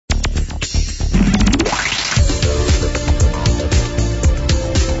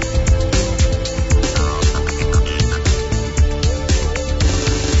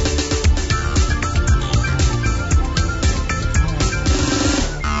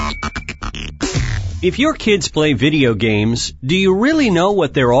If your kids play video games, do you really know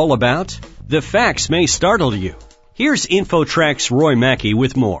what they're all about? The facts may startle you. Here's InfoTrack's Roy Mackey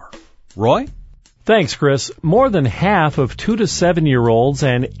with more. Roy? Thanks, Chris. More than half of 2 to 7-year-olds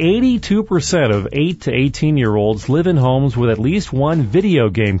and 82% of 8 to 18-year-olds live in homes with at least one video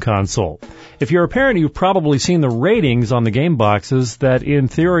game console. If you're a parent, you've probably seen the ratings on the game boxes that in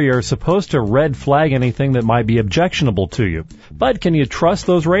theory are supposed to red flag anything that might be objectionable to you. But can you trust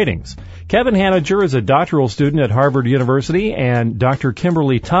those ratings? Kevin Haniger is a doctoral student at Harvard University, and Dr.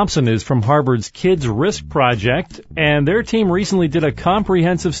 Kimberly Thompson is from Harvard's Kids Risk Project, and their team recently did a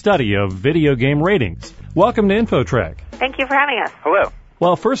comprehensive study of video game ratings. Welcome to InfoTrack. Thank you for having us. Hello.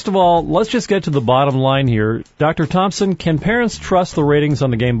 Well, first of all, let's just get to the bottom line here. Dr. Thompson, can parents trust the ratings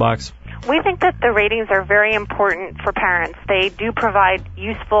on the game box? We think that the ratings are very important for parents. They do provide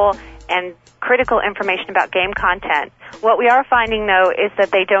useful and critical information about game content. What we are finding, though, is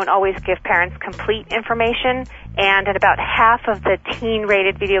that they don't always give parents complete information, and in about half of the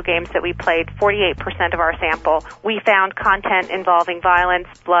teen-rated video games that we played, 48% of our sample, we found content involving violence,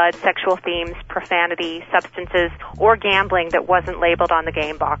 blood, sexual themes, profanity, substances, or gambling that wasn't labeled on the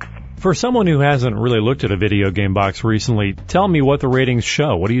game box. For someone who hasn't really looked at a video game box recently, tell me what the ratings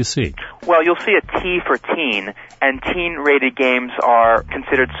show. What do you see? Well, you'll see a T for teen, and teen-rated games are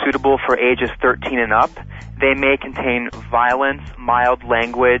considered suitable for ages 13 and up. They may contain violence, mild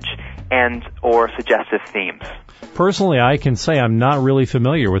language, and or suggestive themes. Personally, I can say I'm not really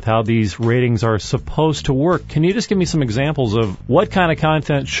familiar with how these ratings are supposed to work. Can you just give me some examples of what kind of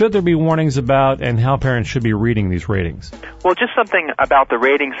content should there be warnings about and how parents should be reading these ratings? Well, just something about the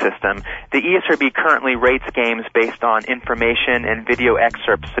rating system. The ESRB currently rates games based on information and video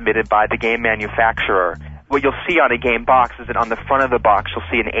excerpts submitted by the game manufacturer. What you'll see on a game box is that on the front of the box you'll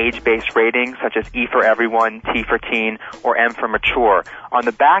see an age-based rating such as E for everyone, T for teen, or M for mature. On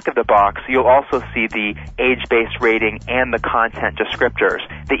the back of the box you'll also see the age-based rating and the content descriptors.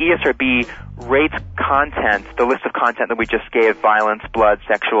 The ESRB rates content, the list of content that we just gave, violence, blood,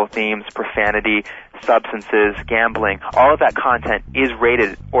 sexual themes, profanity, substances, gambling. All of that content is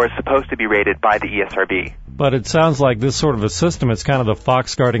rated or is supposed to be rated by the ESRB. But it sounds like this sort of a system, it's kind of the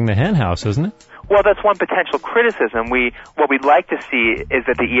fox guarding the hen house, isn't it? Well, that's one potential criticism. What we'd like to see is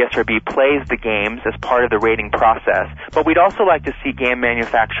that the ESRB plays the games as part of the rating process, but we'd also like to see game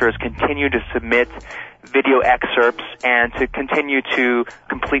manufacturers continue to submit video excerpts and to continue to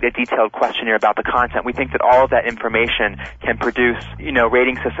complete a detailed questionnaire about the content. We think that all of that information can produce, a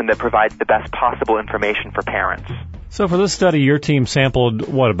rating system that provides the best possible information for parents. So for this study, your team sampled,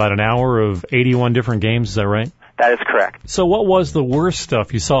 about an hour of 81 different games, is that right? That is correct. So what was the worst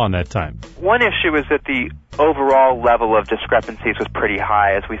stuff you saw in that time? One issue is that the overall level of discrepancies was pretty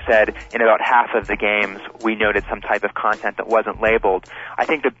high. As we said, in about half of the games, we noted some type of content that wasn't labeled. I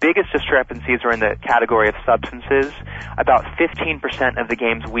think the biggest discrepancies are in the category of substances. About 15% of the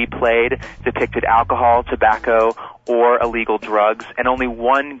games we played depicted alcohol, tobacco, or illegal drugs, and only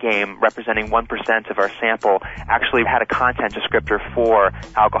one game representing 1% of our sample actually had a content descriptor for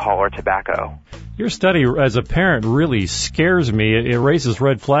alcohol or tobacco. Your study, as a parent, really scares me. It raises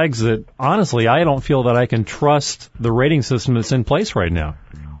red flags that, honestly, I don't feel that I can trust the rating system that's in place right now.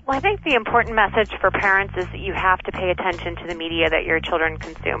 Well, I think the important message for parents is that you have to pay attention to the media that your children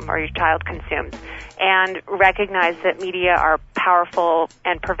consume or your child consumes and recognize that media are powerful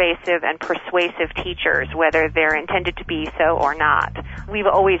and pervasive and persuasive teachers, whether they're intended to be so or not. We've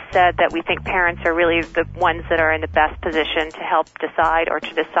always said that we think parents are really the ones that are in the best position to help decide or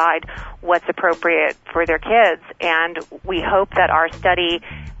to decide what's appropriate for their kids, and we hope that our study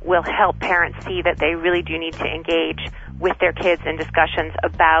will help parents see that they really do need to engage with their kids in discussions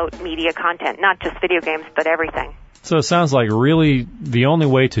about media content, not just video games, but everything. So it sounds like really the only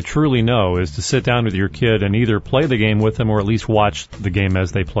way to truly know is to sit down with your kid and either play the game with them or at least watch the game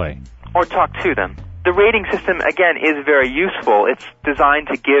as they play. Or talk to them. The rating system, again, is very useful. It's designed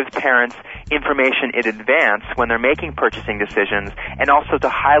to give parents information in advance when they're making purchasing decisions and also to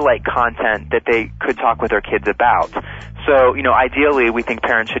highlight content that they could talk with their kids about. So, ideally, we think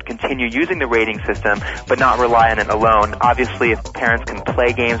parents should continue using the rating system, but not rely on it alone. Obviously, if parents can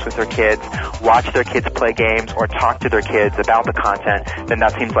play games with their kids, watch their kids play games, or talk to their kids about the content, then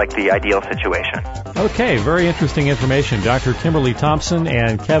that seems like the ideal situation. Okay, very interesting information. Dr. Kimberly Thompson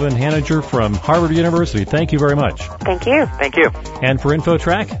and Kevin Haniger from Harvard University, thank you very much. Thank you. Thank you. And for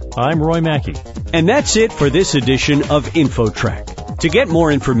InfoTrack, I'm Roy Mackey. And that's it for this edition of InfoTrack. To get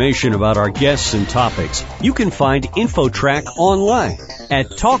more information about our guests and topics, you can find InfoTrack online at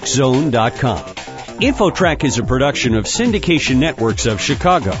TalkZone.com. InfoTrack is a production of Syndication Networks of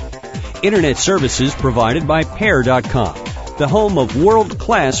Chicago. Internet services provided by Pair.com, the home of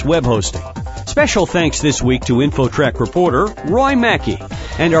world-class web hosting. Special thanks this week to InfoTrack reporter Roy Mackey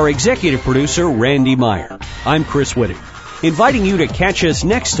and our executive producer Randy Meyer. I'm Chris Whitting, inviting you to catch us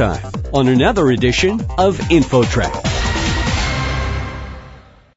next time on another edition of InfoTrack.